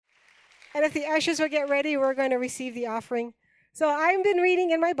And if the ushers will get ready, we're going to receive the offering. So I've been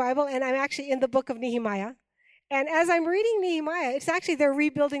reading in my Bible, and I'm actually in the book of Nehemiah. And as I'm reading Nehemiah, it's actually they're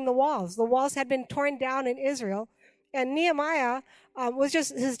rebuilding the walls. The walls had been torn down in Israel, and Nehemiah was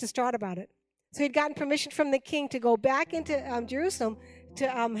just distraught about it. So he'd gotten permission from the king to go back into Jerusalem to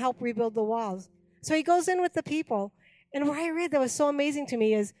help rebuild the walls. So he goes in with the people, and what I read that was so amazing to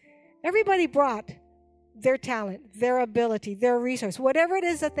me is everybody brought their talent, their ability, their resource, whatever it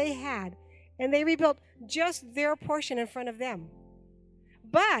is that they had, and they rebuilt just their portion in front of them.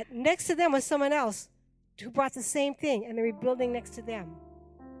 But next to them was someone else who brought the same thing, and they're rebuilding next to them.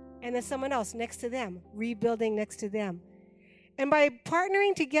 And then someone else next to them, rebuilding next to them. And by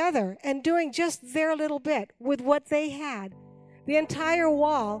partnering together and doing just their little bit with what they had, the entire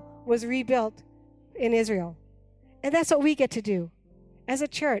wall was rebuilt in Israel. And that's what we get to do. As a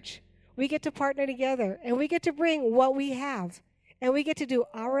church, we get to partner together, and we get to bring what we have, and we get to do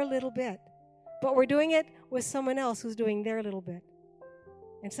our little bit. But we're doing it with someone else who's doing their little bit,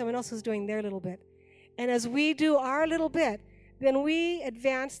 and someone else who's doing their little bit. And as we do our little bit, then we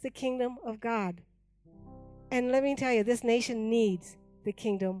advance the kingdom of God. And let me tell you, this nation needs the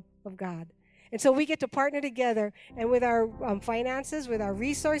kingdom of God. And so we get to partner together, and with our finances, with our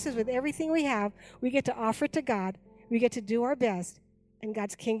resources, with everything we have, we get to offer it to God. We get to do our best, and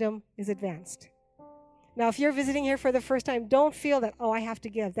God's kingdom is advanced. Now, if you're visiting here for the first time, don't feel that, oh, I have to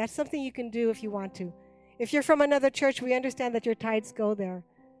give. That's something you can do if you want to. If you're from another church, we understand that your tithes go there.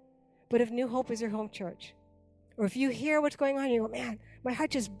 But if New Hope is your home church, or if you hear what's going on, you go, man, my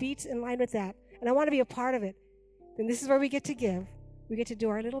heart just beats in line with that, and I want to be a part of it, then this is where we get to give. We get to do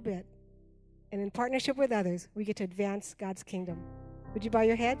our little bit. And in partnership with others, we get to advance God's kingdom. Would you bow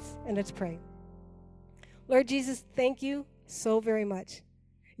your heads, and let's pray. Lord Jesus, thank you so very much.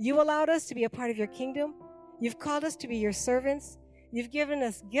 You allowed us to be a part of your kingdom. You've called us to be your servants. You've given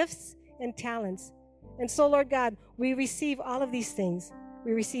us gifts and talents. And so, Lord God, we receive all of these things.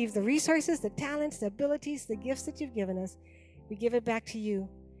 We receive the resources, the talents, the abilities, the gifts that you've given us. We give it back to you.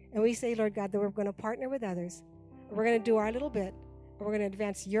 And we say, Lord God, that we're going to partner with others. We're going to do our little bit. And we're going to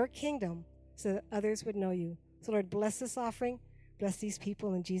advance your kingdom so that others would know you. So, Lord, bless this offering. Bless these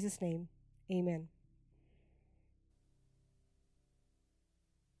people in Jesus' name. Amen.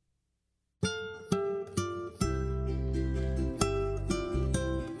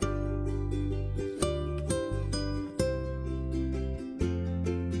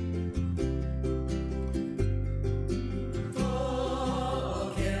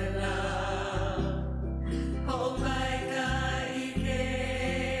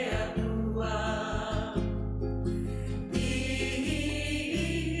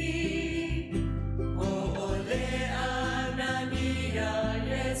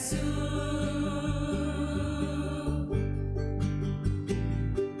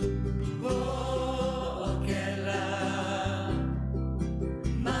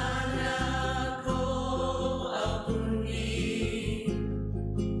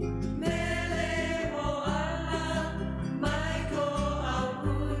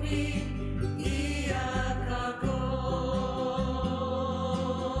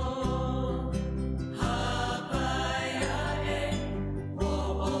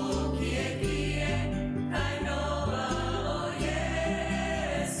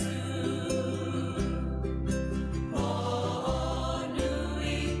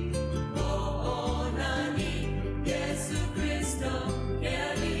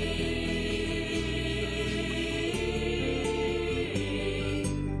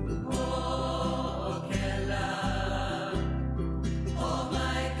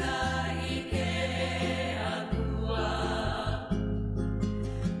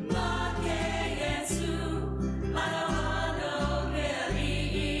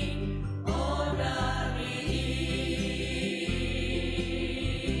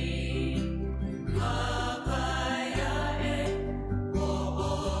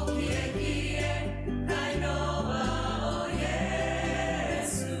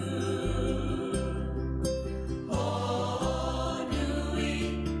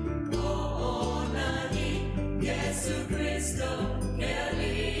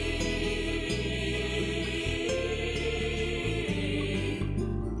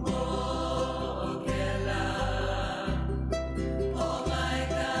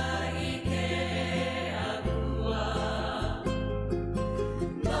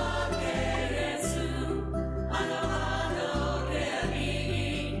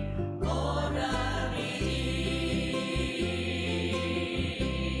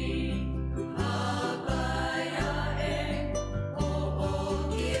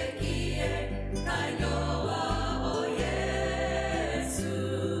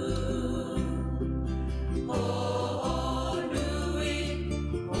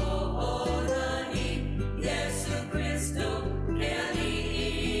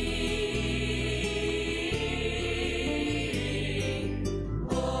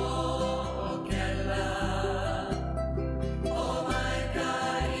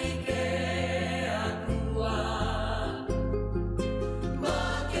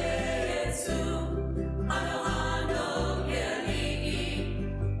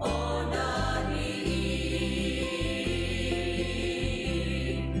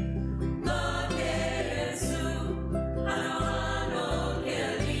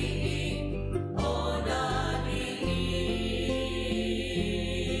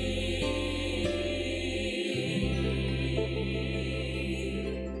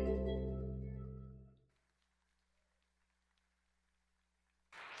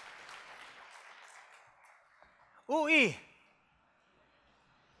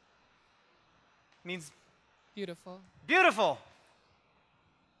 Means Beautiful. beautiful.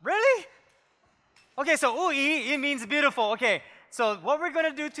 Really? Okay, so u'i, it means beautiful. Okay, so what we're going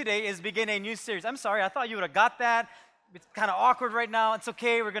to do today is begin a new series. I'm sorry, I thought you would have got that. It's kind of awkward right now. It's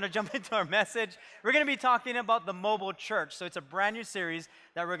okay. We're going to jump into our message. We're going to be talking about the mobile church. So it's a brand new series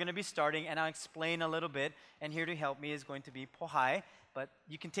that we're going to be starting, and I'll explain a little bit. And here to help me is going to be Pohai. But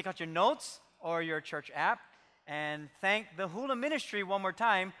you can take out your notes or your church app and thank the Hula Ministry one more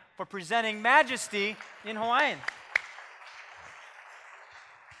time for presenting Majesty in Hawaiian.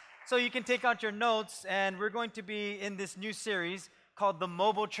 So you can take out your notes, and we're going to be in this new series called The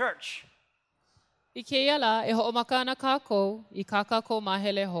Mobile Church. I keia la e ho'omaka ana kākou I ka kākou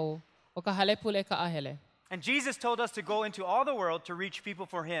mahele hou o ka hale pule ka ahele. And Jesus told us to go into all the world to reach people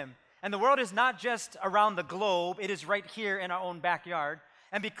for Him. And the world is not just around the globe, it is right here in our own backyard.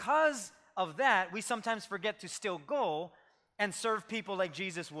 And because of that, we sometimes forget to still go and serve people like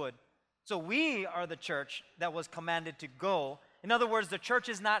Jesus would. So we are the church that was commanded to go. In other words, the church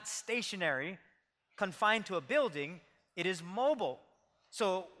is not stationary, confined to a building, it is mobile.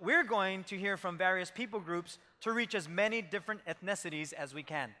 So we're going to hear from various people groups to reach as many different ethnicities as we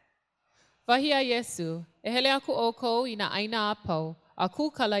can. Wahi a Yesu, e hele aku o kou I na aina a pau, a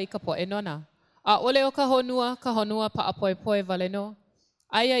kūkala I ka poe nona. A ole o ka honua pa apoe vale no.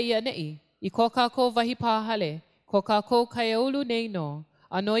 Aia ia nei, I ko kākou wahi pāhale, ko kākou kaiaulu nei no.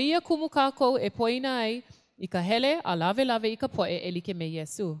 A no ia kumu kākou e poina ai, I ka hele a lave I ka poe e like me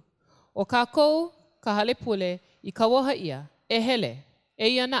Yesu. O kākou ka hale pule I ka woha ia, e hele. E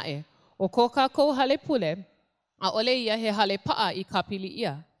ia nae, o ko kākou hale pule, a ole ia he hale paa I kapili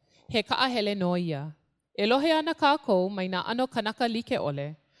ia. He kaahele no ia. E lohe ana kākou mai na ano kanaka like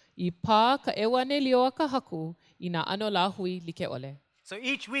ole. I pā ka ewane lioa ka haku I na ano lahui like ole. So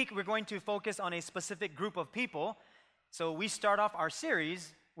each week we're going to focus on a specific group of people. So we start off our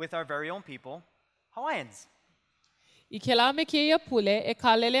series with our very own people, Hawaiians. I ke la me keia pule e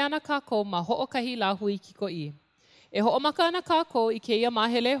ka lele ana kākou ma ho'okahi lahui kiko'i. E ho'omaka ana kākou I keia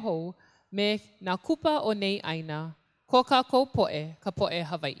mahele hou me na kupa o nei aina. Ko kākou poe, ka poe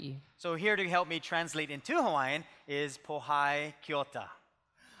Hawaii. So here to help me translate into Hawaiian is Pohai Kiota.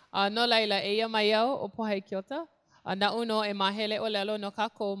 No laila e ia mai au o Pohai Kiota. Na uno e mahele o lelo no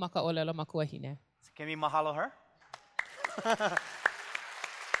kākou ma ka o lelo makuahine. So can we mahalo her?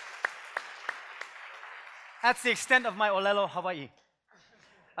 That's the extent of my Olelo Hawaii.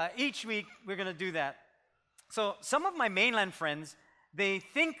 Each week we're going to do that. So some of my mainland friends, they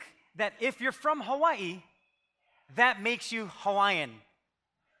think that if you're from Hawaii, that makes you Hawaiian.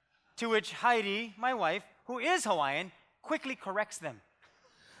 To which Heidi, my wife, who is Hawaiian, quickly corrects them.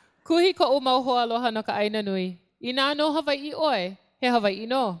 Kuhi ko o mau hoa aloha no ka aina nui. I nā no Hawaii oe, he Hawaii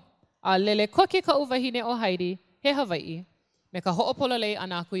no. A lele koke ka uvahine o Heidi, he Hawaii. Me ka ho'opololei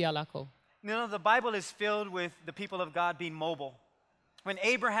ana aku ia lako. You know, the Bible is filled with the people of God being mobile. When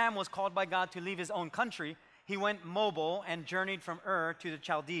Abraham was called by God to leave his own country, he went mobile and journeyed from Ur to the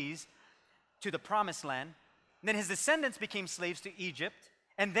Chaldees, to the Promised Land. And then his descendants became slaves to Egypt,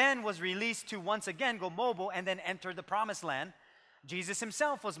 and then was released to once again go mobile and then enter the Promised Land. Jesus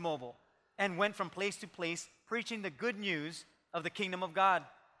himself was mobile and went from place to place preaching the good news of the kingdom of God.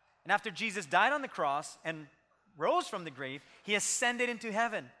 And after Jesus died on the cross and rose from the grave, he ascended into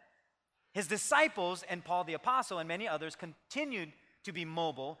heaven. His disciples and Paul the apostle and many others continued to be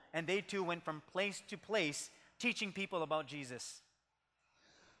mobile, and they too went from place to place teaching people about Jesus.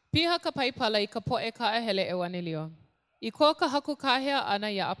 Piha ka paipala I ka poe ka ahele e wanelio. I ko ka haku kahea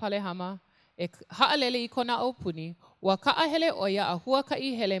ana ia apale hama, e haalele I kona o puni, wa ka ahele o ia a hua ka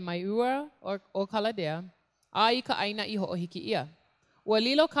I hele mai ua o Kaladea, a I ka aina I ho'ohiki ia. Wa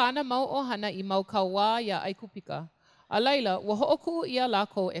lilo ka ana mau o hana I mau ka wā ia aikupika. A laila, wa ho'oku ia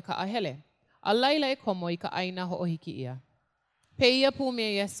lako e ka ahele. A laila e komo I ka aina ho'ohiki ia. Pe ia pu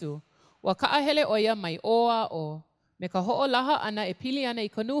me Yesu, wa ka ahele o ia mai oa o, me ka ho'olaha ana e pili ana I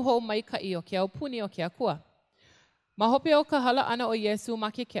ka nuho mai ka I o ke au puni o ke akua. Mahope o ka hala ana o Yesu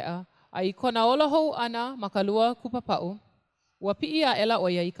ma ke kea, a I kona ola hou ana ma ka lua kupapau, wa pi ia ela o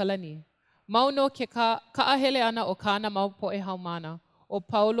ia I ka lani. Mau no ke ka ahele ana o kana mau poe haumana, o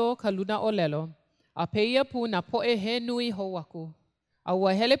Paulo ka luna o lelo, a pe ia pu na poe he nui hou aku. A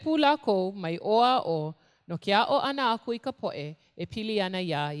ua hele pu lako mai oa o, no ke a o ana aku I ka poe, e pili ana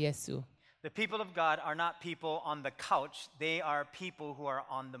ia Yesu. The people of God are not people on the couch, they are people who are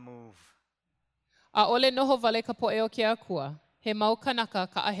on the move. A ole noho vale ka poe o ke akua, he mau kanaka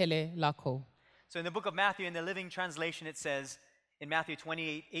ka ahele lako. So in the book of Matthew, in the Living Translation, it says, in Matthew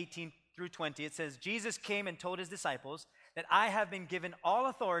 28:18 through 20, it says, Jesus came and told his disciples that I have been given all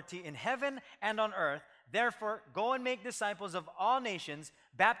authority in heaven and on earth. Therefore, go and make disciples of all nations,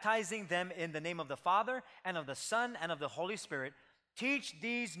 baptizing them in the name of the Father and of the Son and of the Holy Spirit. Teach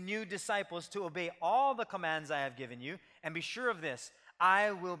these new disciples to obey all the commands I have given you, and be sure of this,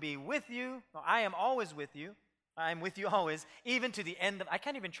 I will be with you, or I am always with you, I am with you always, even to the end of, I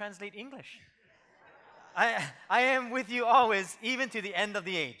can't even translate English. I am with you always, even to the end of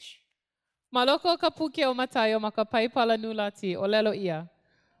the age. Maloko ka puke o Matayo maka paipala nulati o lelo ia.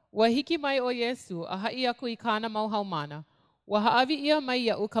 Wa hiki mai o Yesu a hai aku I kana mau haumana. Wa haavi ia mai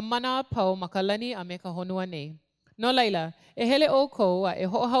ia u ka mana pau makalani a me ka honua nei. No laila, e hele o kou a e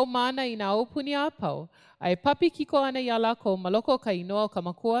ho haumana I na opuni a pau, a e papi kiko ana ia lako maloko ka inoa o ka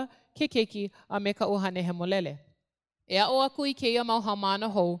makua, ke keki a me ka uhane he molele. E a o aku I keia mau haumana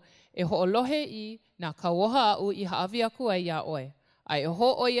hou, e ho olohe I na kawoha au I haavi aku ai ia oe. A e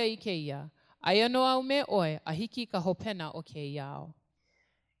ho oia I keia. Aia no au me oe a hiki ka hopena o keia au.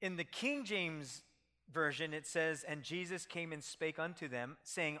 In the King James Version, it says, and Jesus came and spake unto them,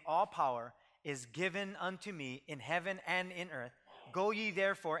 saying, all power is given unto me in heaven and in earth. Go ye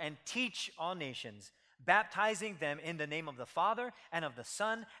therefore and teach all nations, baptizing them in the name of the Father and of the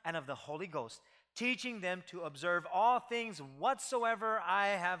Son and of the Holy Ghost, teaching them to observe all things whatsoever I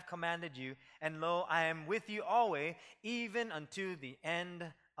have commanded you. And lo, I am with you always, even unto the end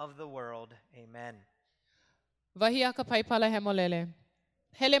of the world. Amen. Vahia ka paipala he molele.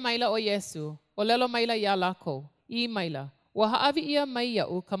 Hele maila o Yesu, o lelo maila ia lako, I maila. Wa haavi ia mai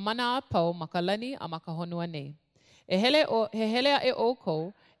iau ka mana a pau makalani a maka honua nei. He hele a e o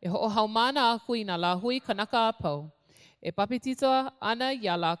kou, e ho o haumana aku I na lahui kanaka a pau. E papitito ana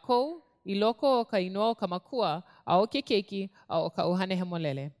ia lako, I loko o ka inoa o ka makua, a o ke keiki, a o ka uhane he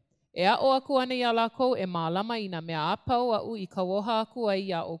molele. E a o aku ana ia lako e maalama I na mea a pau au I ka woha aku ai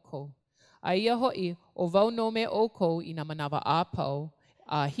ia o kou. A ia hoi o vau no me o kou I na manawa a pau,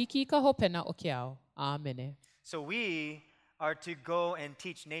 a hiki ka hopena o ke ao. Amen. So we are to go and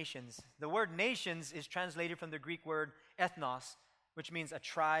teach nations. The word nations is translated from the Greek word ethnos, which means a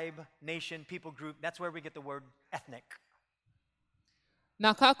tribe, nation, people group. That's where we get the word ethnic.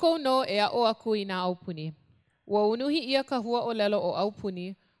 Nā kākou no e a o aku I nā aupuni. Ua unuhi ia ka hua o lelo o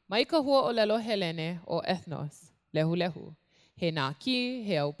aupuni, mai ka hua o lelo helene o ethnos, lehu lehu. He nā ki,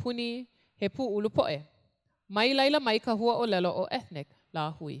 he aupuni, he pu ulupoe. Mai laila mai ka hua o lelo o ethnic,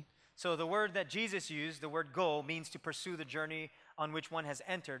 la hui. So the word that Jesus used, the word go, means to pursue the journey on which one has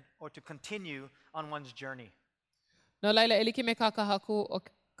entered or to continue on one's journey. No laila eliki me kakahaku o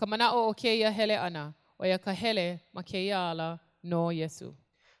ka manao o keia hele ana, o ia ka hele ma keia ala no Yesu.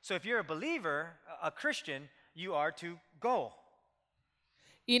 So if you're a believer, a Christian, you are to go.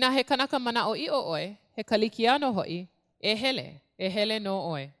 Ina he kanaka manao I o oe, he kalikiano hoi, e hele no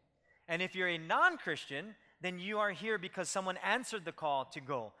oe. And if you're a non-Christian, then you are here because someone answered the call to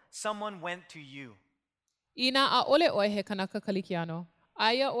go. Someone went to you. Ina a ole oe he kanaka kalikiano.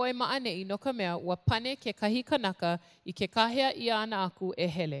 Aia oe maane I no ka mea ua pane ke kahi kanaka I ke kahea ia ana aku e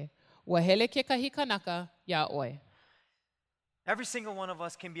hele. Ua hele ke kahi kanaka ia oe. Every single one of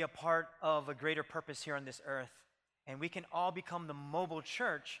us can be a part of a greater purpose here on this earth. And we can all become the mobile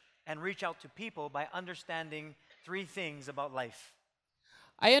church and reach out to people by understanding three things about life.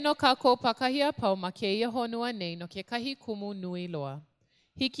 Aia no kākou pakahia pau ma ke ia honua nei no ke kahi kumu nui loa.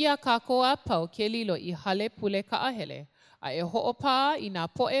 Hiki a kākou a pau ke lilo I hale pule ka ahele, a e ho'opā I nā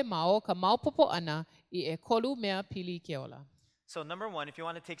poe mao ka maupopo ana I e kolu mea pili ke ola. So number one, if you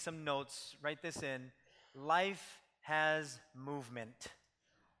want to take some notes, write this in. Life has movement.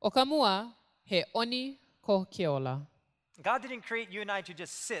 O ka mua, he oni ko ke ola. God didn't create you and I to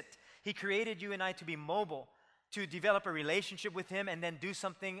just sit. He created you and I to be mobile, to develop a relationship with Him and then do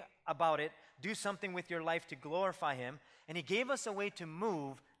something about it, do something with your life to glorify Him. And He gave us a way to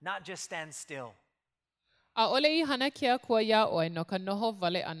move, not just stand still. A ole I hana kia kua ia oe no ka noho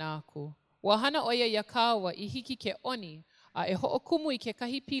vale ana aku. Wa hana oia ia kāua I hiki ke oni, a e ho'okumu I ke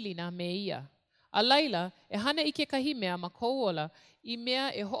kahi pilina me ia. A laila, e hana I ke kahi mea ma kouola, I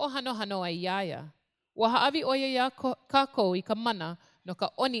mea e ho'ohano ai iaia. Wa haavi oia ia kākou I ka mana no ka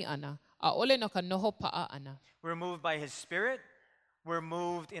oni ana, a ole no ka noho pa'a ana. We're moved by His Spirit. We're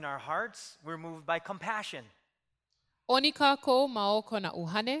moved in our hearts. We're moved by compassion. Oni kākou mao ko na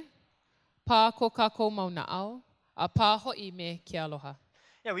uhane, pā ko kākou mau na ao, a pā ho'i me ke aloha.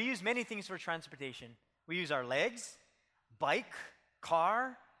 Yeah, we use many things for transportation. We use our legs, bike,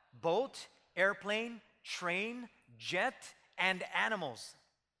 car, boat, airplane, train, jet, and animals.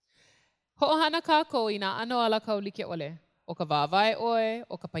 Ho'ohana kākou I nā ano ala kau like ole. O ka wāwae oe,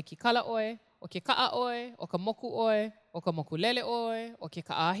 o ka paikikala oe, o ke ka'a oe, o ka moku oe, o ka moku lele oe, o ke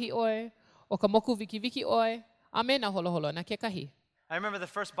kaahi oe, o ka moku wiki oe, a me na holoholo na ke kahi. I remember the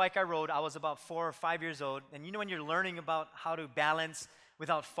first bike I rode, I was about 4 or 5 years old. And you know when you're learning about how to balance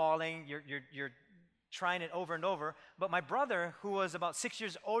without falling, you're trying it over and over. But my brother, who was about 6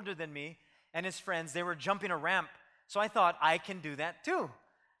 years older than me, and his friends, they were jumping a ramp. So I thought, I can do that too.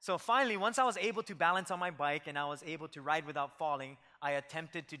 So finally, once I was able to balance on my bike and I was able to ride without falling, I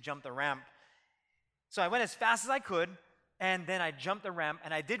attempted to jump the ramp. So I went as fast as I could, and then I jumped the ramp,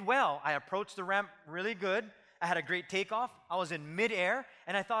 and I did well. I approached the ramp really good. I had a great takeoff. I was in midair,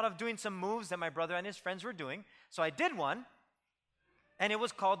 and I thought of doing some moves that my brother and his friends were doing. So I did one, and it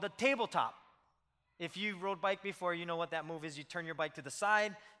was called the tabletop. If you rode bike before, you know what that move is. You turn your bike to the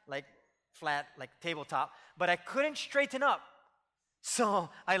side, like flat, like tabletop. But I couldn't straighten up. So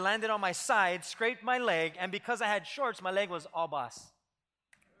I landed on my side, scraped my leg, and because I had shorts, my leg was all bust.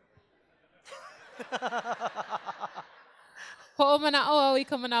 Ho'omana'o au I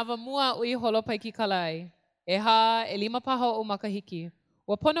ka manawa mua ui holo pai ki kalai. E ha e 5 paha o makahiki.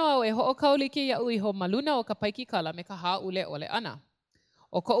 Ua pono au e ho'okaulike ia ui ho maluna o ka pai ki kala me ka haule ole ana.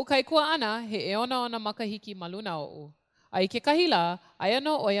 O ko'u kaikua ana he e ona makahiki maluna o u. A I ke kahila, aia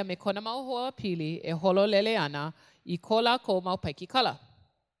no oia me kona mau hoa pili e holo lele ana I ko la ko mau pai ki kala.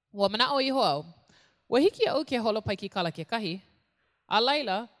 Ua mana'o iho au. Ua hiki au ke holo pai ki kala ke kahi. A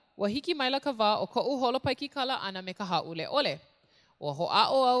laila, ua hiki maila ka wā o ko'u holo pai ki kala ana me ka haule ole. Ua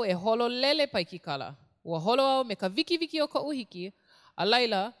ho'a'o au e holo lele pai ki kala. Ua holo au me ka wiki o ko'u hiki. A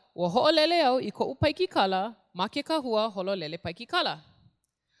laila, ua ho'olele au I ko'u pai ki kala ma ke kahua holo lele pai ki kala.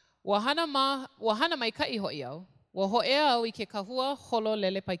 Ua hana mai kai ho'i au. Ua ho'ea au I ke kahua holo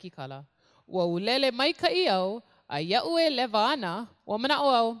lele pai ki kala. Ua ulele mai kai au a ia'u e lewa ana. Ua mana'o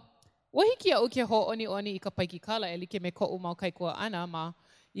au. Ua hiki au ke ho'oni I ka pai ki kala e like me ko'u mau kaikua ana ma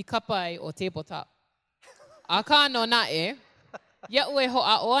I kapa ai o tabletop. A ka no na'e, ia'u e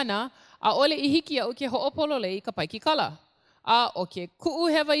ho'a'o ana, a ole I hiki au ke ho'opolole I ka pai ki kala. A o ke ku'u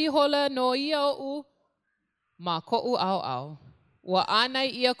hewa I hola no ia o u ma ko'u au. Ua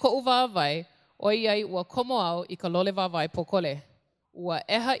ānai ia ko'u wāwai, o iai ua komo au I ka lole wāwai pokole. Ua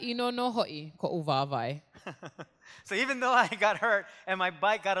eha ino no ho'i ko'u wāwai. So even though I got hurt and my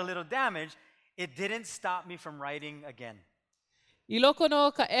bike got a little damaged, it didn't stop me from riding again. I loko no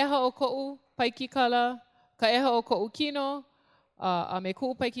ka eha o ko'u pai ki kala, ka eha o ko'u kino, a me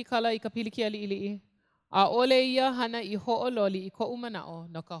ku'u pai ki kala I ka piliki ali'ili'i. A ole ia hana I ho'ololi I ko'u mana'o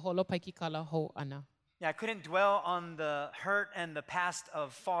no ka holo pai ki kala hou ana. Yeah, I couldn't dwell on the hurt and the past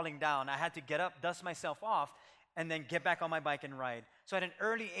of falling down. I had to get up, dust myself off, and then get back on my bike and ride. So at an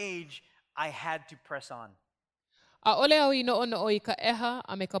early age, I had to press on. A ole au I no'o I ka eha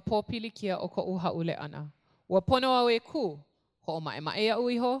a me ka pōpilikia o ko'u haule ana. Ua pono au e ku, ho'oma'e au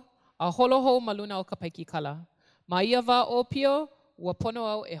iho, a holo hou maluna o ka pai ki kala. Ma ia wā o pio, ua pono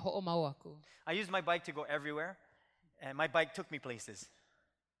au e ho'omau aku. I used my bike to go everywhere, and my bike took me places.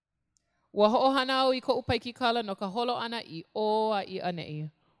 Ua ho'ohana au I ko'u pai ki kala no ka holo ana I o a I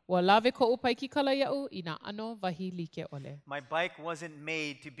anei. Ua lawe ko'u pai ki kala ia'u I nā ano wahi like ole. My bike wasn't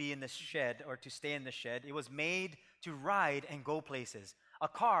made to be in the shed or to stay in the shed. It was made to ride and go places. A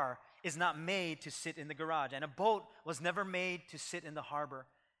car is not made to sit in the garage, and a boat was never made to sit in the harbor.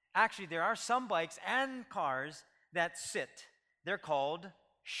 Actually, there are some bikes and cars that sit. They're called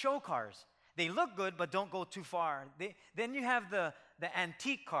show cars. They look good, but don't go too far. Then you have the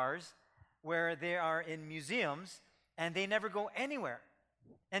antique cars where they are in museums, and they never go anywhere.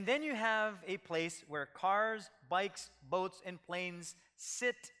 And then you have a place where cars, bikes, boats, and planes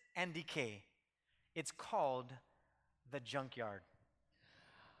sit and decay. It's called the junkyard.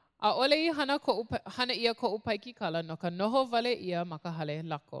 A ole I hana ia ko'u pai ki kala no ka noho wale ia ma ka hale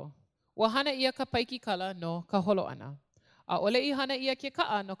lako. Ua hana ia ka pai ki kala no ka holo ana. A ole I hana ia ke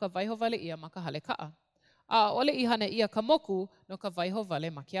ka'a no ka waiho wale ia ma ka hale ka'a. A ole I hana ia ka moku no ka waiho wale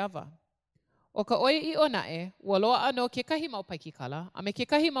ma ke awa. O ka oe I o na'e, ua loa ano ke kahi mau pai ki kala, a me ke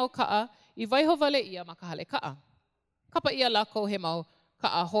kahi mau ka'a I waiho wale ia ma ka hale ka'a. Kapa ia lako he mau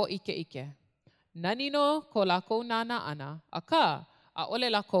ka'a ho ike. Nanino ko lako nana ana, a ka a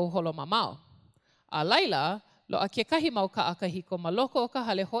ole lako holo mamao. A laila, loa ke kahi mau ka'a kahiko ma loko o ka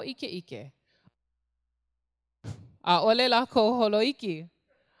hale ho ike. A ole lako holo iki.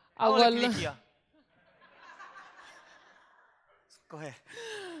 A Ole pilikia. Go ahead.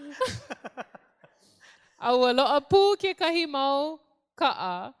 A ua loa pū ke kahi mau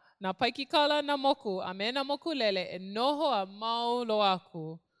ka'a na pai ki kala na moku a me na moku lele e noho a mau lo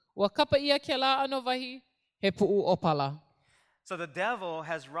aku. Ua kapa ia ke la ano wahi he pu'u opala. So the devil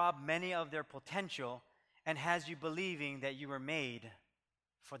has robbed many of their potential and has you believing that you were made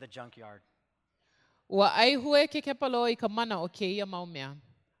for the junkyard. Ua ai hue ke kepalo I ka mana o ke ia mau mea.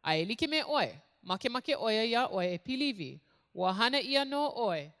 A e like me oe, make oe ia oe e pilivi. Ua hana ia no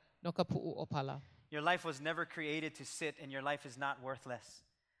oe no ka pu'u o pala. Your life was never created to sit, and your life is not worthless.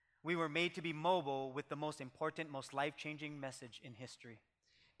 We were made to be mobile with the most important, most life-changing message in history.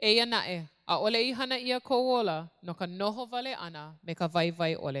 E ia nae, a ole I hana ia ko ola no ka noho vale ana me ka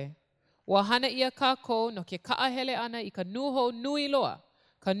vai ole. Ua hana ia kākou no ke kaahele ana I ka nuho nui loa.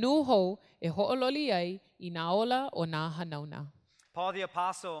 Ka nuho e ho'ololi ai I nā ola o nā hanauna. Paul the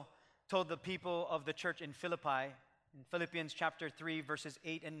Apostle told the people of the church in Philippi, in Philippians chapter 3, verses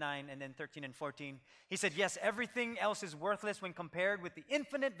 8 and 9, and then 13 and 14, he said, yes, everything else is worthless when compared with the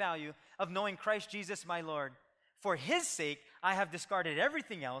infinite value of knowing Christ Jesus my Lord. For his sake, I have discarded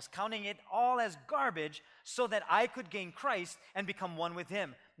everything else, counting it all as garbage, so that I could gain Christ and become one with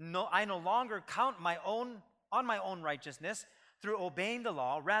him. No, I no longer count on my own righteousness through obeying the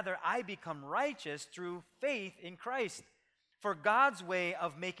law. Rather, I become righteous through faith in Christ. For God's way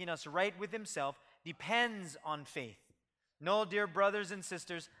of making us right with himself depends on faith. No, dear brothers and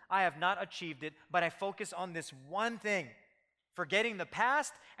sisters, I have not achieved it, but I focus on this one thing. Forgetting the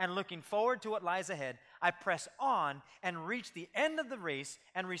past and looking forward to what lies ahead, I press on and reach the end of the race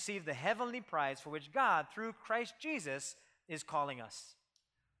and receive the heavenly prize for which God, through Christ Jesus, is calling us.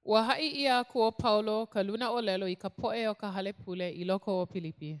 Ua hai ia ko Paulo ka luna o lelo I ka poe o ka hale pule I loko o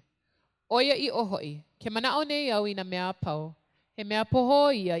Pilipi. Oia I ohoi, ke manao nei au I na mea pau. He mea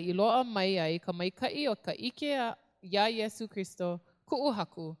poho ia I loa mai ai ka maikai o ka ike a ia Yesu Kristo ku'u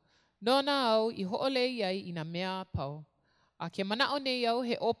haku. Nona au I ho'olei ai I na mea pau. A ke manao nei au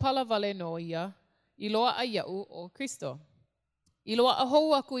he opala vale no ia I loa a iau o Kristo. I loa a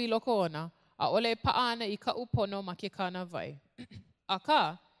hou aku I loko ona, a ole paana I ka upono ma ke kana vai. A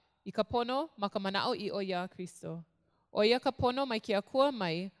ka, I ka pono ma ka manao I o ia Kristo. O ia ka pono mai ke akua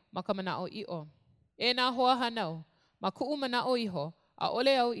mai ma ka manao I o. E nā hoa hanau, ma ku'u manao iho, a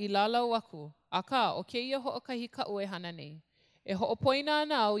ole au I lalau aku, a ka o ke ia ho'okahi ka ue hana nei. E ho'opoina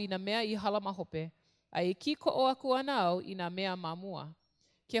ana au I na mea I hala mahope, a I ki ko'o aku ana au I na mea mamua.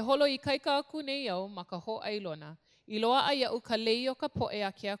 Ke holo I kaika aku nei au ma ka ho ailona, I loa a iau ka lei o ka po'e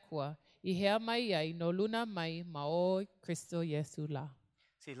a ke akua, I hea mai ai no luna mai ma o Kristo Yesu la.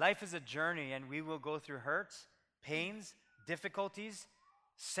 See, life is a journey, and we will go through hurts, pains, difficulties,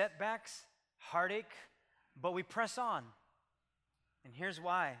 setbacks, heartache, but we press on. And here's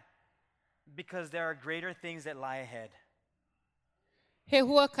why. Because there are greater things that lie ahead. He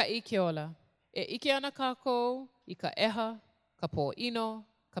hua ka ike ola. E ike ana kākou I ka eha, ka pōino,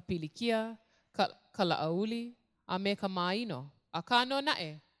 ka pilikia, ka laauli, a me ka maino. A ka no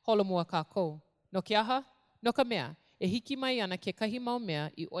nae, holomua kākou. No ke aha, no ka mea, e hiki mai ana ke kahi mau mea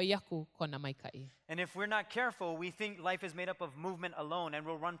I oiaku kona maikai. And if we're not careful, we think life is made up of movement alone, and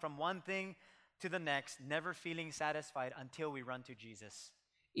we'll run from one thing to the next, never feeling satisfied until we run to Jesus.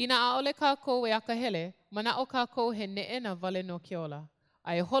 Ina aole kākou e aka hele, mana o kākou he ne'ena vale no ke ola.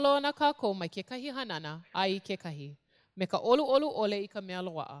 A e holo ana kākou mai ke kahi hanana, a I ke kahi. Me ka olu ole I ka mea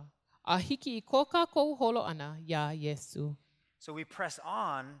loa'a. A hiki I ko kākou holo ana, ya Yesu. So we press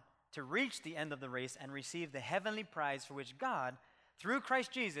on to reach the end of the race and receive the heavenly prize for which God, through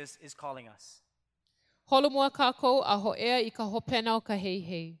Christ Jesus, is calling us. Holomua kākou a ho'ea I ka hopena o ka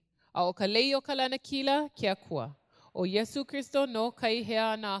hei. A o ka lei o ka lana kila ke akua. O Yesu Kristo no kai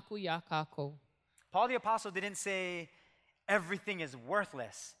hea na aku ya kākou. Paul the Apostle didn't say everything is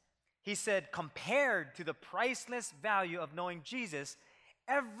worthless. He said, compared to the priceless value of knowing Jesus,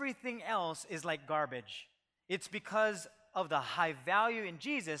 everything else is like garbage. It's because of the high value in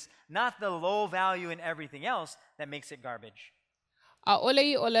Jesus, not the low value in everything else, that makes it garbage. A ole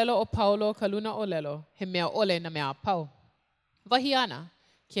I olelo o Paulo ka luna olelo, he mea ole na mea pau. Wahi ana,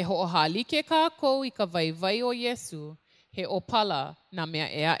 ke ho'ohalike kākou I ka vai o Yesu, he opala na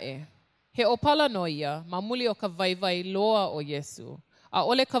mea e. He opala no ia, mamuli o ka vai loa o Yesu. A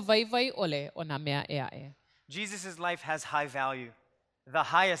ole ka vai ole o na mea e. Jesus' life has high value, the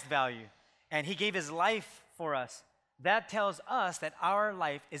highest value, and he gave his life for us. That tells us that our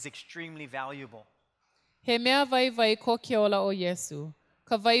life is extremely valuable. He mea vai ko ke ola o Yesu,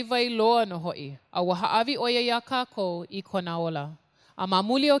 ka vai loa no hoi, a wahaavi oia ia kākou I kona ola. A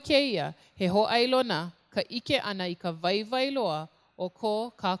mamuli o ke ia, he ho ailona ka ike ana I ka vai loa o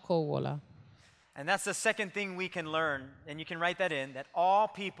ko kākou ola. And that's the second thing we can learn, and you can write that in, that all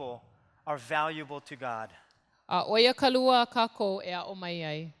people are valuable to God. A oia kalua a kākou e a o mai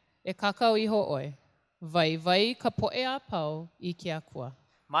ai, e kakau I ho'oi. Vai ka po'e a pau I ke akua.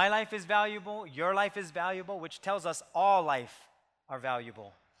 My life is valuable, your life is valuable, which tells us all life are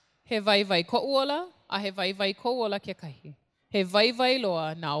valuable. He vai ko ola, a he vai ko ola ke kahi. He vai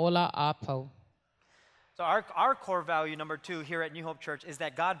loa na ola a pau. So our core value, number 2, here at New Hope Church, is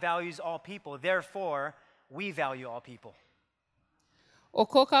that God values all people. Therefore, we value all people. O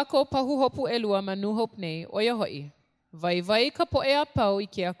ko kākou pahuhopu elua ma nuhop nei, oia hoi. Vai ka poe a pau I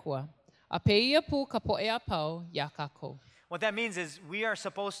ke akua. A peia pu ka poe a pau ia kākou. What that means is we are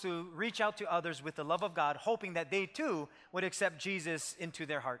supposed to reach out to others with the love of God, hoping that they too would accept Jesus into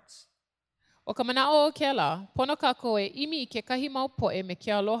their hearts. O ka manao o ke la, pono kākou e imi I ke kahi mau poe me ke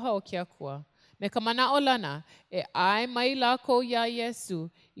aloha o ke akua. Me ka manao lana, e ai mai lākou ia Yesu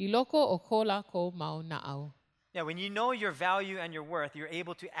I loko o ko lākou mau naau. Yeah, when you know your value and your worth, you're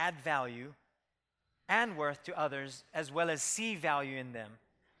able to add value and worth to others as well as see value in them.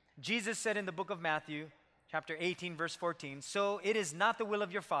 Jesus said in the book of Matthew, chapter 18, verse 14, "So it is not the will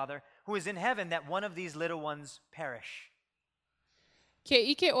of your Father who is in heaven that one of these little ones perish."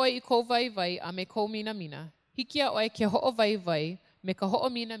 Ke ike oi I ko vai a me ko mina. Hikia oi ke ho'o vai me ka ho'o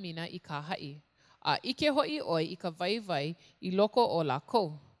mina I ka hai. A ike hoi oi I ka vai I loko o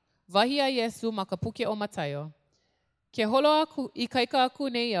lākou. Wahi a Yesu ma ka puke o Matayo. Ke holo aku I kaika aku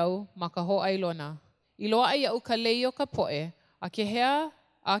nei au ma ka ho'ailona. I loa ai au ka lei o ka poe a ke hea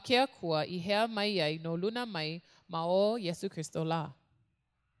a ke akua I hea mai ai no luna mai ma o Yesu Kristo la.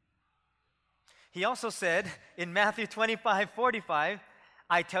 He also said in Matthew 25:45,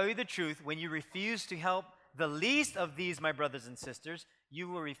 "I tell you the truth, when you refuse to help the least of these, my brothers and sisters, you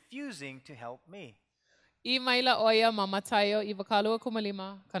were refusing to help me." I maila oia ma Matayo I wakalua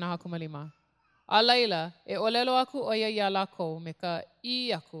kumalima, kanaha kumalima. A laila, e olelo aku oia ia lako me ka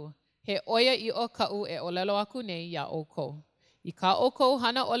I aku. He oia I o kau e olelo aku nei ia o kou. I ka o kou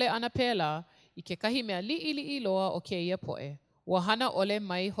hana ole ana pēla, I ke kahi mea li'i loa o ke ia poe. Wa hana ole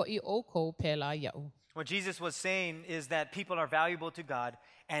mai hoi o kou pēla iau. What Jesus was saying is that people are valuable to God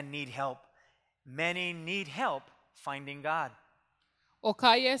and need help. Many need help finding God. O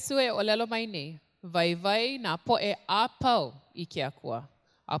ka Yesu e olelo mai nei, vai na poe a pau I ke akua.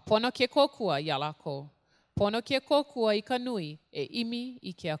 A pono ke kokua ia lako. Pono ke kokua I ka nui e imi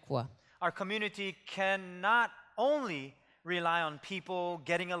I ke akua. Our community cannot only rely on people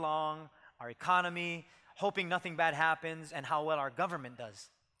getting along, our economy, hoping nothing bad happens, and how well our government does.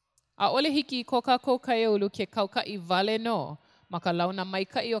 A ole hiki ko kākou kai ulu ke kaukai vale no, ma ka launa mai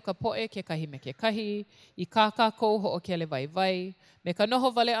kai o ka poe ke kahi me ke kahi, I ka kākou ho o ke le vai, me ka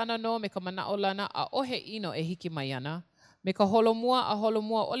noho vale ana no, me ka manao lana a ohe ino e hiki mai ana, me ka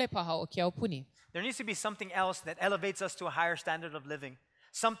holomua ole paha o ke au puni. There needs to be something else that elevates us to a higher standard of living,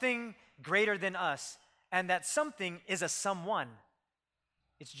 something greater than us, and that something is a someone.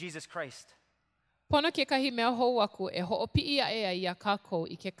 It's Jesus Christ. Pono ke kahi mea hou aku e ho'opi'i a ea I a kākou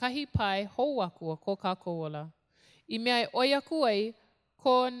I ke kahi pai hou aku o ko kākou ola. I mea e oi aku ai,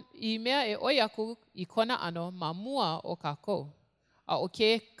 I mea e oi aku I kona ano ma mua o kākou. A o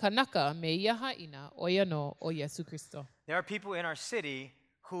ke kanaka me ia haina oia no o Yesu Kristo. There are people in our city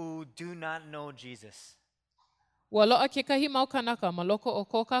who do not know Jesus. Ua loa ke kahi mau kanaka ma loko o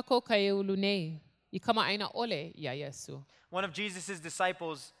ko kākou kai ulu nei. I kama aina ole ia Yesu. One of Jesus'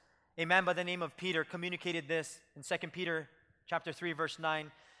 disciples, a man by the name of Peter, communicated this in 2 Peter chapter 3, verse 9,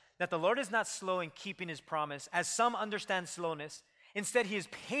 that the Lord is not slow in keeping his promise, as some understand slowness. Instead, he is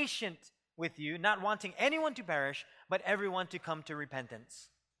patient with you, not wanting anyone to perish, but everyone to come to repentance.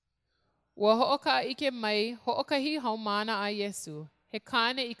 Ua ho'oka ike mai, ho'okahi haumana a Yesu, he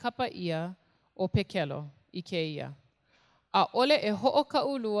kane I kapa ia o pekelo I ke ia. A ole e ho'oka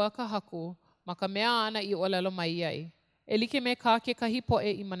ulua ka haku, ma ka mea ana I olelo mai iai. E like me ka ke kahi poe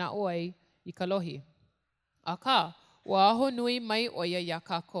I manao ai I ka lohi. A ka, ua aho nui mai oia ia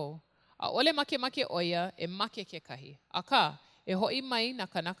kākou. A ole make oia e make ke kahi. A ka, e hoi mai na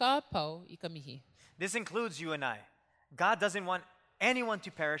kanaka a pau I ka mihi. This includes you and I. God doesn't want anyone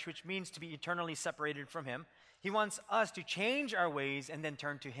to perish, which means to be eternally separated from him. He wants us to change our ways and then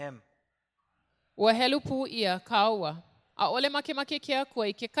turn to him. Ua helu pu ia ka ua. A ole make ke akua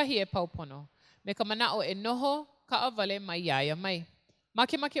I ke kahi e paupono. Me ka manao e noho ka avale mai iaia mai.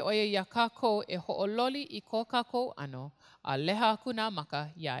 Make oia ia kākou e ho'ololi I ko kākou ano, a leha aku nā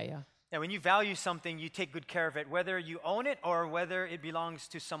maka iaia. Now, when you value something, you take good care of it, whether you own it or whether it belongs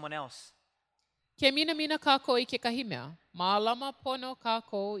to someone else. Ke mina kākou I ke kahi mea, mālama pono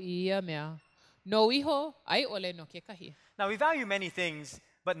kākou I ia mea. No iho, ai ole no ke kahi. Now, we value many things,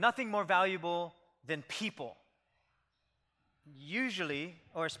 but nothing more valuable than people. Usually,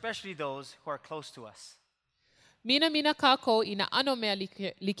 or especially those who are close to us. Mina kākou I na ano mea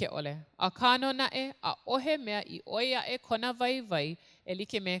like ole. A kano na a ohe mea I oia e kona vai e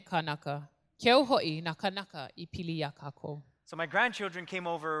like me kanaka. Keu hoi na kanaka I pili ia kākou. So my grandchildren came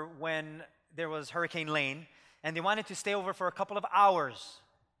over when there was Hurricane Lane, and they wanted to stay over for a couple of hours.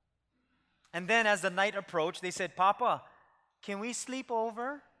 And then as the night approached, they said, "Papa, can we sleep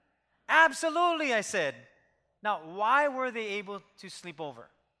over?" "Absolutely," I said. Now, why were they able to sleep over?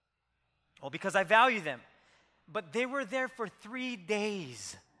 Well, because I value them. But they were there for 3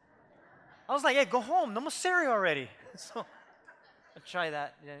 days. I was like, hey, go home. No more cereal already. So, I'll try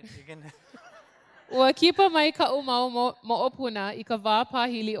that. Yeah, you can. Ua kipa mai ka umau mo'opuna I ka wā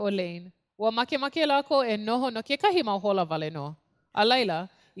pāhili o Lane. Ua make lako e noho no ke kahi mau hola wale no. A laila,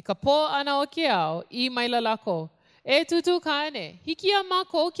 I ka pō ana o ke ao, I maila lako. E tutu ka ane, hiki a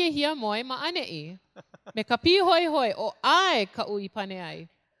mako ke hia moe ma ane I. Me ka pi hoi o ai ka ui pane ai.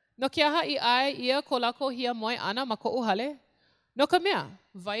 No ke aha I ai ia ko lako hia moe ana ma ko uhale. No ka mea,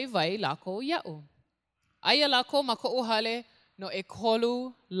 vai lako iau. Aia lako ma ko uhale no e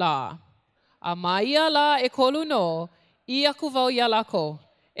kolu la. A maia la e kolu no, I aku vau ia lako.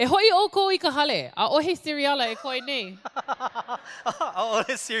 E hoi o ko I ka hale, a ohe cereala e koe nei.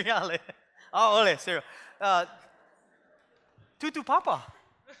 Ole cereal. Ole cereal. Tutu papa.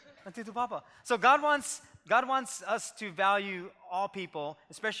 Tutu papa. So God wants us to value all people,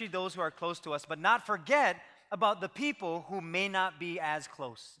 especially those who are close to us, but not forget about the people who may not be as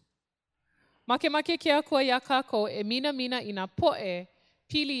close. Make ke a koe ia kako e mina I nā poe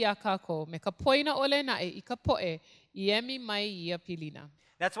pili ia kako. Me ka poina ole na I ka poe I emi mai ia pilina.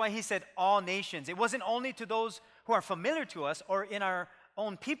 That's why he said all nations. It wasn't only to those who are familiar to us or in our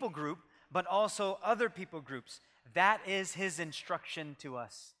own people group, but also other people groups. That is his instruction to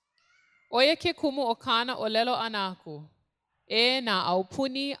us. Oia ke kumu o kana o lelo ana aku. E nā au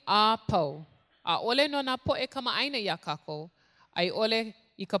puni a pau. A ole no nā poe kama aina ia kako. Ai ole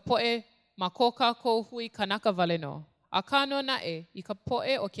I ka poe ma ko kako hui kanaka vale no. A kano na I ka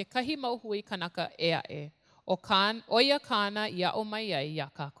poe o ke kahi mau hui kanaka ea e. Oia kana ia o mai ai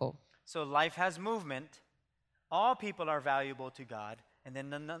ia kako. So life has movement. All people are valuable to God. And then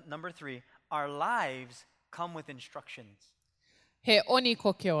number 3, our lives come with instructions. He oni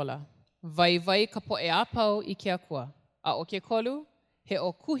ko ke ola. Vai ka poe a pau I ke akua. A o ke kolu, he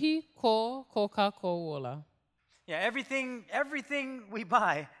o kuhi ko kako ola. Yeah, everything we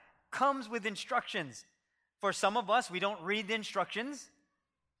buy comes with instructions. For some of us, we don't read the instructions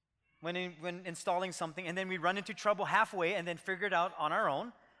when installing something, and then we run into trouble halfway and then figure it out on our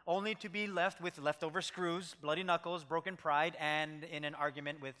own, only to be left with leftover screws, bloody knuckles, broken pride, and in an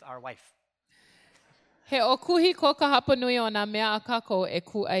argument with our wife. He o kuhi ko ka hapa nui o nā mea a kako e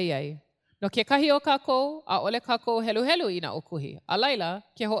ku ai. No ke kahi o kako, a ole kako helu I na o kuhi. A laila,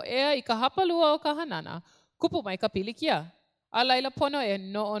 ke ho ea I ka hapa lua o ka hanana, kupu mai ka pilikia. A laila pono e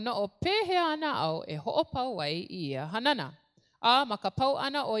no pehe ana au e ho'opau ai I ia hanana. A ma ka pau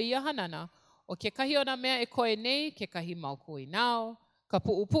ana o ia hanana, o ke kahi o nā mea e koe nei, ke kahi mau kui nao, ka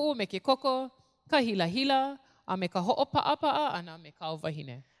pu'u me ke koko, ka hila, a me ka ho'opa'apa'a ana me ka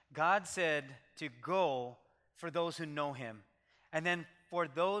wahine. God said to go for those who know him. And then for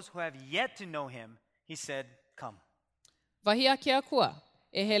those who have yet to know him, he said, come. Wahia ke akua,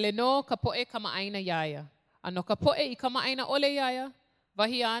 e hele no ka poe kama aina iaia. Ano ka poe I kama aina ole iaia,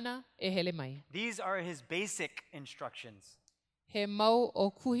 wahi ana e hele mai. These are his basic instructions. He mau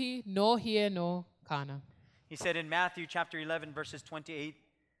o kuhi no hie no kana. He said in Matthew chapter 11, verses 28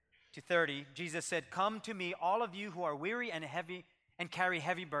 to 30, Jesus said, come to me, all of you who are weary and heavy and carry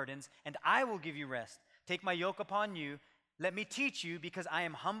heavy burdens, and I will give you rest. Take my yoke upon you. Let me teach you, because I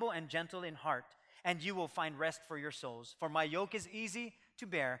am humble and gentle in heart, and you will find rest for your souls. For my yoke is easy to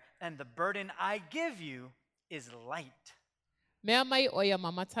bear, and the burden I give you is light. Mea mai oia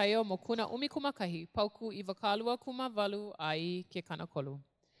mamatayo mo kuna umikumakahi, pauku I wakalua kumavalu ai ke kanakolu.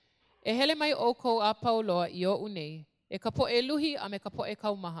 E hele mai o kou a pauloa I o unei, e ka poe luhi a me ka poe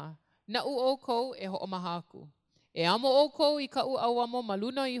kaumaha. Na u o kou e ho o maha aku. E amo o kou I ka u awamo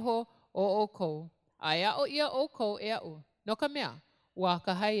maluna iho o kou. A ea o ia o kou e au. No ka mea, ua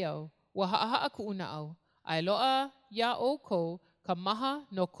ka hai au, ua haa aku una au. Ai loa ia o kou ka maha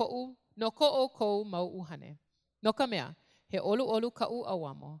no ko o kou mau uhane. No ka mea, he olu ka u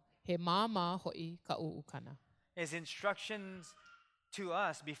awamo, he mama hoi ka u ukana. His instructions to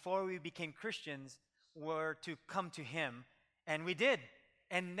us before we became Christians were to come to him, and we did.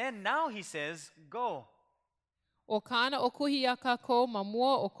 And then now he says, go. O kana o kuhi a kako ma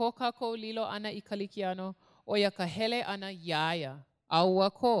mua o ko kako lilo ana I kalikiano o ia ka hele ana iaia.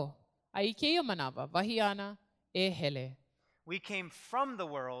 Aua ko. A I keia manawa, wahi ana e hele. We came from the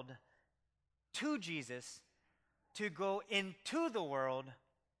world to Jesus to go into the world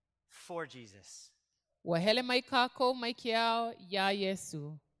for Jesus. Ua hele mai kako mai ke ao ia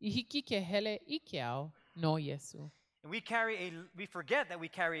Yesu. I hiki ke hele I ke ao no Yesu. And we forget that we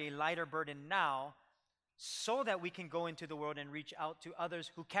carry a lighter burden now, so that we can go into the world and reach out to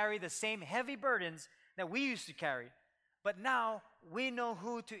others who carry the same heavy burdens that we used to carry. But now we know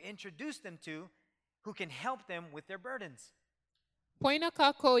who to introduce them to, who can help them with their burdens. Poina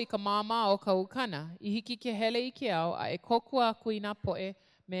kākou I ka māma o ka ukana, I hiki ke hele I ke au a e kokua aku I nā poe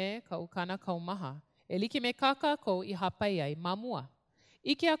me ka ukana kaumaha. E like me kā kākou I hapai ai mamua.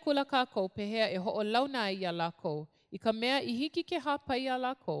 Ike a kula kākou pehea e ho'o launa ai a lākou, I ka mea I hiki ke hapai a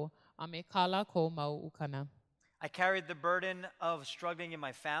lākou, a me kā lākou mau ukana. I carried the burden of struggling in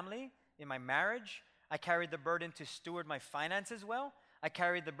my family, in my marriage. I carried the burden to steward my finances well. I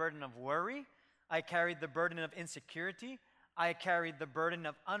carried the burden of worry. I carried the burden of insecurity. I carried the burden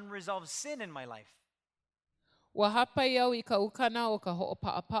of unresolved sin in my life. Ua hapai au I ka ukana o ka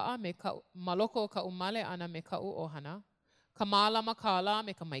ho'opa'apa'a me ka maloko o ka umale ana me ka u'ohana, ka mālama kāla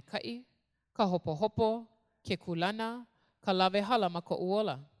me ka maikai, ka hopo, ke kulana, ka lawe hala ma ka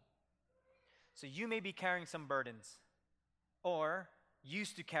uola. So you may be carrying some burdens or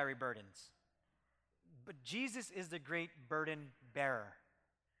used to carry burdens. But Jesus is the great burden bearer.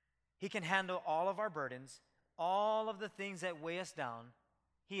 He can handle all of our burdens, all of the things that weigh us down.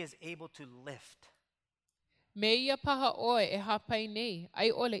 He is able to lift. Me ia paha oe e hapai nei, ai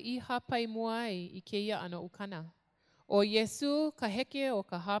ole I hapai mua ai I keia ana ukana. O Yesu ka heke o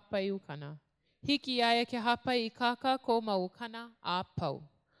ka hapai ukana. Hiki aia ke hapai I kāka ko ma ukana a pau.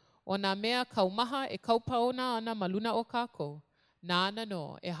 O nā mea kaumaha e kaupaona ana maluna o kāko, nā ana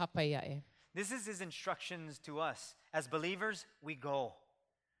no e hapai ae. This is his instructions to us. As believers, we go.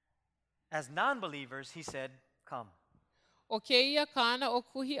 As non-believers, he said, come. O keia kāna o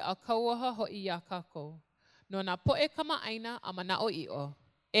kuhi a kauaha ho'i ia kāko. No nā poe kamaaina a manao i'o,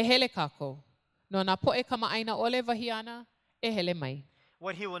 e hele kāko. No nā poe kamaaina ole wahiana, e hele mai.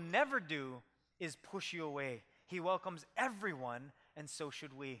 What he will never do is push you away. He welcomes everyone, and so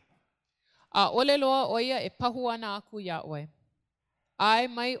should we. A ole loa oia e pahu ana aku ia oe. Ai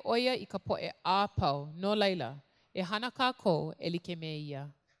mai oia I ka poe a pau, no laila, e hana kāko e like me ia.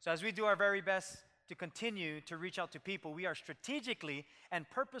 So as we do our very best to continue to reach out to people, we are strategically and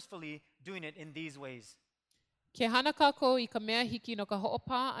purposefully doing it in these ways. Ke hana kāko I ka mea hiki no ka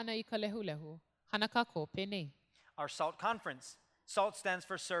ho'opā ana I ka lehu, hana kāko penei. Our SALT conference. SALT stands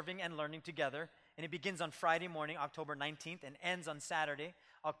for Serving and Learning Together, and it begins on Friday morning, October 19th, and ends on Saturday,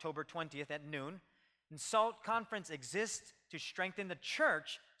 October 20th at noon. And SALT conference exists to strengthen the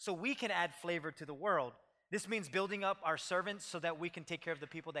church so we can add flavor to the world. This means building up our servants so that we can take care of the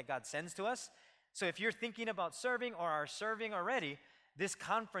people that God sends to us. So if you're thinking about serving or are serving already, this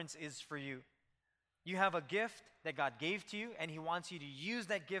conference is for you. You have a gift that God gave to you, and He wants you to use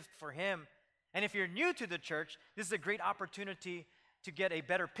that gift for Him. And if you're new to the church, this is a great opportunity to get a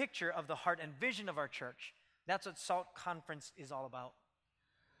better picture of the heart and vision of our church. That's what SALT Conference is all about.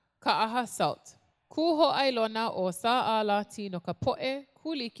 Ka aha SALT. Ku ho'ai lona o sa a lati no ka poe,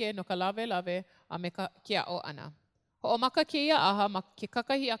 ku like no ka lawe a me ka kia o ana. Ho'omaka keia aha ma ke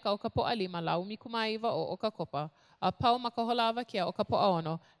kakahi aka o ka po'a lima laumi kumaiwa o ka kopa, a pau ma ka holawa kia o ka po'a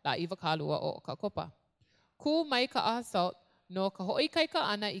ono la iwa kalua o ka kopa. Ku mai ka aha SALT no ka ho'ikaika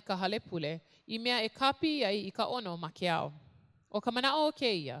ana I ka hale pule, I mea e kapi ai I ka ono ma ke ao. O ka manao o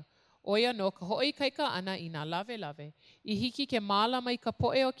keia, oia no ka ho'ikaika ana I nā lawe, I hiki ke māla mai ka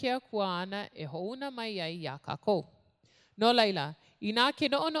po'e o ke akua ana e houna mai ai ia kākou. No laila, I nā ke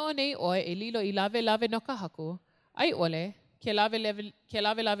no'o nei oe e lilo I lawe no ka haku, ai ole, ke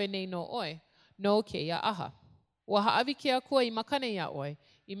lawe nei no oe, no keia aha. Ua haawi ke akua I makana ia oe,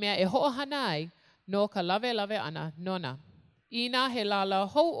 I mea e ho'ohana ai, no ka lawe ana nona. Ina he lala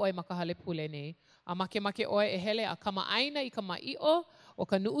hou oe ma ka hale pule nei, a make oe e hele a kamaaina I ka mai'o o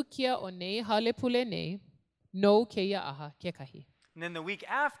ka nuukia o nei hale pule nei, no keia aha kekahi. And then the week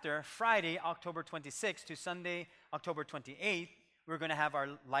after, Friday, October 26th to Sunday, October 28th, we're going to have our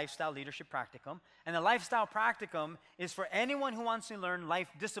Lifestyle Leadership Practicum. And the Lifestyle Practicum is for anyone who wants to learn life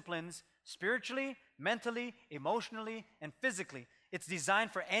disciplines spiritually, mentally, emotionally, and physically. It's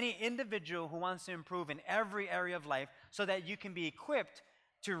designed for any individual who wants to improve in every area of life so that you can be equipped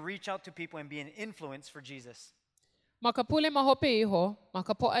to reach out to people and be an influence for Jesus. Ma ka pule mahope iho, ma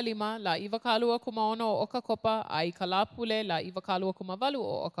ka po'a lima la iwa kalua kumaono o ka kopa, ai ka la pule la iwa kalua kumavalu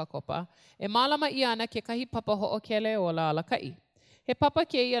o ka kopa, e malama I ana ke kahi papa ho'okele o la alakai. He papa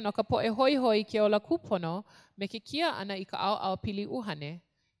ke ia no ka po'e hoi ke o la kupono, me ke kia ana I ka au pili uhane,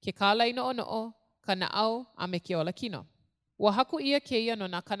 ke kālai no'o, ka na'au a me ke o la kino. Ua haku ia ke ia no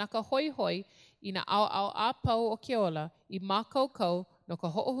nā kanaka hoi I nā au a pau o ke ola I mākaukau no ka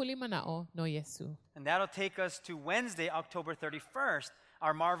ho'ohuli mana'o no Yesu. And that'll take us to Wednesday, October 31st,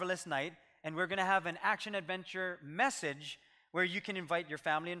 our marvelous night. And we're going to have an action-adventure message where you can invite your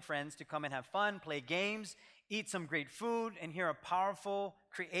family and friends to come and have fun, play games, eat some great food, and hear a powerful,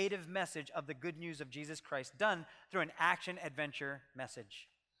 creative message of the good news of Jesus Christ done through an action-adventure message.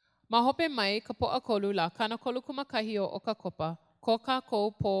 Mahope mai ka poʻakolu la kanakolu kumakahi o ka kopa, ko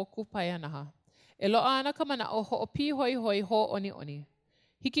kākou po kupaianaha. E loa ana ka manaʻo hoʻopi hoi hoi ho oni oni.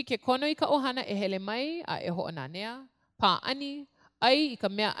 Hiki ke kono I ka ʻohana e hele mai a e hoʻonanea, pāʻani, ai I ka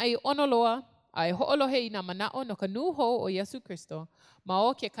mea ai ono loa, a e hoʻolohe I nā manaʻo no ka nūhou o Iesu Kristo, ma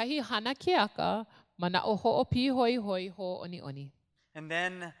o ke kahi hana keaka, manaʻo hoʻopi hoi hoi ho oni oni. And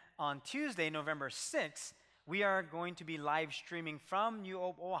then on Tuesday, November 6th, we are going to be live streaming from New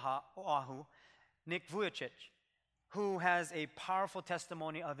Hope Oahu, Nick Vujicic, who has a powerful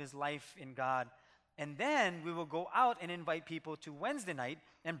testimony of his life in God. And then we will go out and invite people to Wednesday night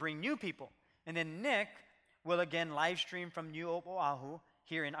and bring new people. And then Nick will again live stream from New Hope Oahu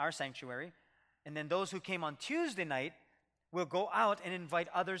here in our sanctuary. And then those who came on Tuesday night will go out and invite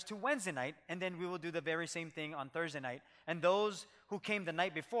others to Wednesday night. And then we will do the very same thing on Thursday night. And those who came the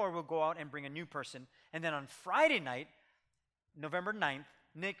night before will go out and bring a new person. And then on Friday night, November 9th,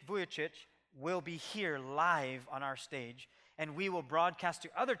 Nick Vujicic will be here live on our stage. And we will broadcast to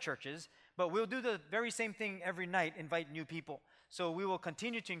other churches. But we'll do the very same thing every night, invite new people. So we will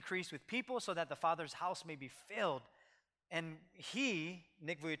continue to increase with people so that the Father's house may be filled. And he,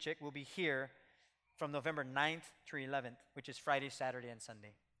 Nick Vujicic, will be here from November 9th through 11th, which is Friday, Saturday, and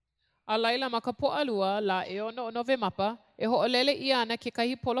Sunday. A laila ma ka poʻalua la e ono o Novemapa, e hoʻolele ia ana ke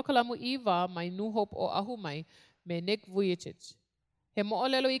kahi polokalamu iwa mai New Hope o Ahu mai me Nick Vujicic. He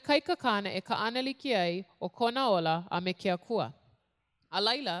moʻolelo I kaika kāna e ka analiki ai o kona ola a me ke akua. A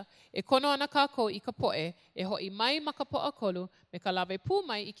laila, e kono ana kākou I ka poʻe, e hoʻi mai ma ka poʻakolu me ka lawe pū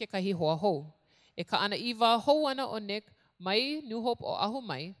mai I ke kahi hoa hou. E ka ana iwa hou ana o Nick mai New Hope o Ahu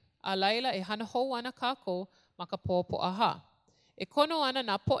mai, a laila e hana hou ana kākou ma ka pō poʻaha. E kono ana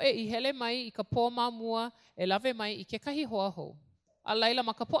nā poʻe I hele mai I ka pō māmua e lawe mai I ke kahi hoa hou. A laila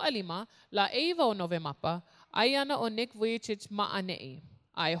ma ka poʻalima, la eiwa o Novemapa, ai ana o Nick Vujicic ma'aneʻi.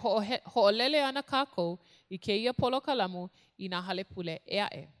 A e hoʻolele ana kākou I keia polokalamu I nā hale pule e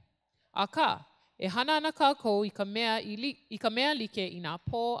aʻe. A ka, e hana ana kākou I ka mea like I nā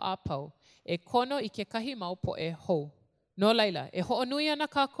pō a pau, e kono I ke kahi mau poʻe hou. No laila, e hoʻonui ana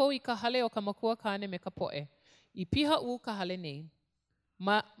kākou I ka hale o ka makua kāne me ka poʻe. I piha u ka hale nei.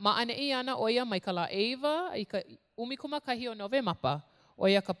 Ma'aneʻi ana oia mai ka la eiwa I ka umikumakahi o Novemapa,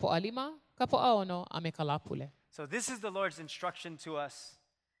 oia ka poʻalima, ka poʻaono, a me ka la pule. So this is the Lord's instruction to us.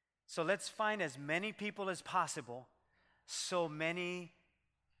 So let's find as many people as possible so many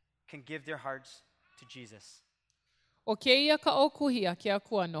can give their hearts to Jesus. O keia ka ōkuhia ke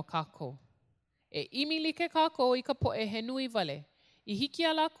akua no kākou. E imi like kākou I ka poʻe he nui wale. I hiki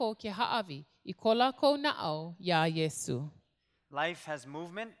a lākou ke haawi I ko lākou naʻau iā Iesu. Life has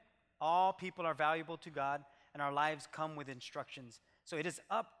movement. All people are valuable to God, and our lives come with instructions. So it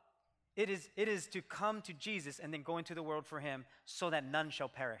is to come to Jesus and then go into the world for Him so that none shall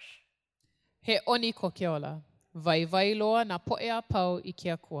perish. He oni ko ke ola. Vai loa na poʻe a pau I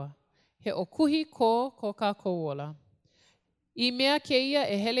ke akua. He okuhi ko kākou ola. I mea ke ia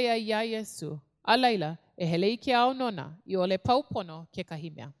e hele ai iā Iesu. A laila, e hele I ke ao nona, I ole paupono ke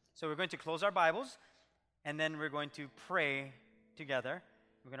kahi mea. So we're going to close our Bibles, and then we're going to pray together.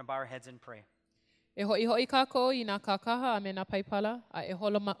 We're going to bow our heads and pray. E hoʻi kākou I nā kākaha a me nā paipala, a e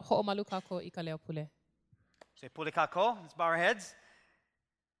hoʻomalu kākou I ka leo pule. So pule kako, let's bow our heads.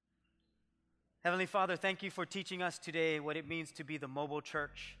 Heavenly Father, thank you for teaching us today what it means to be the mobile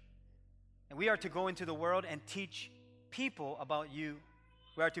church. And we are to go into the world and teach people about you.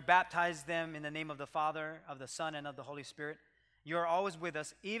 We are to baptize them in the name of the Father, of the Son, and of the Holy Spirit. You are always with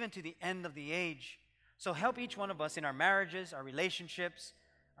us, even to the end of the age. So help each one of us in our marriages, our relationships,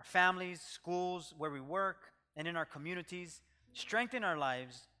 our families, schools, where we work, and in our communities. Strengthen our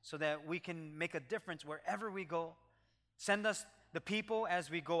lives so that we can make a difference wherever we go. Send us the people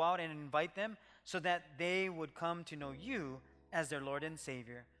as we go out and invite them so that they would come to know you as their Lord and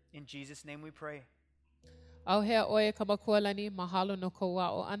Savior. In Jesus' name we pray. Auhea oe ka makualani mahalo no ko wa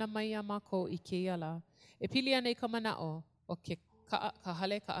o ana mai a mako I keia la. E pili ana I ka manao o ke ka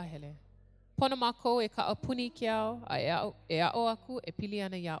hale ka ahele. Pono mako e ka apuni ke ao, a e ao aku e pili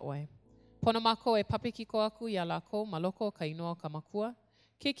ana ia oe. Pono mako e papikiko aku ia lako maloko ka inoa ka makua,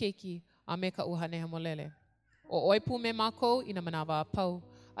 ke keiki a me ka uhane hamolele. O oipu me mako I na manawa a pau,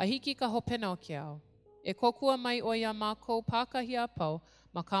 a hiki ka hopena o ke ao. E kokua mai oia mako pākahi a pau,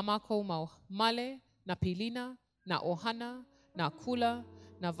 ma ka mako mau male, na pilina, na ohana, na kula,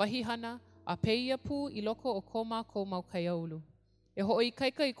 na wahihana, a peia pū I loko o ko mako mau kaiaulu. E hoʻi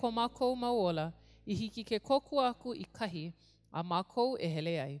kaika I ko mako mau ola, I hiki ke kokua aku I kahi, a mako e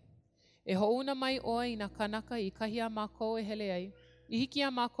hele ai. E hoʻuna mai oe I na kanaka I kahi a mako e hele ai, I hiki a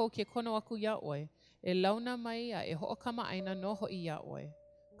mako ke kono aku ia oe, e launa mai a e hoʻokama aina no hoʻi ia oe.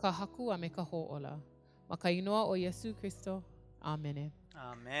 ka haku a me ka ho'ola. Ma ka inoa o Yesu Kristo. Amen.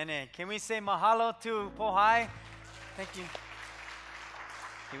 Amen. Can we say mahalo to Pohai? Thank you.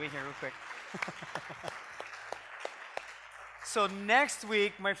 Can we wait here real quick? So next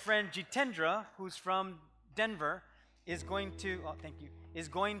week, my friend Jitendra, who's from Denver, is going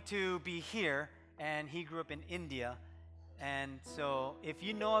to be here, and he grew up in India. And so if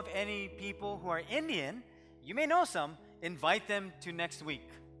you know of any people who are Indian, you may know some, invite them to next week.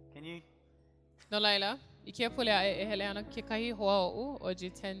 Can you? No laila, I kia pule e hele ana ke kahi hoa'o'u o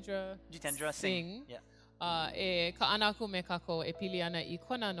Jitendra Singh. Yeah. E ka anaku me kako e pili ana I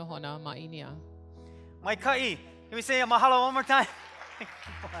kona nohona ma inia. Mai ka'i. Can we say mahalo one more time?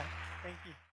 Bye.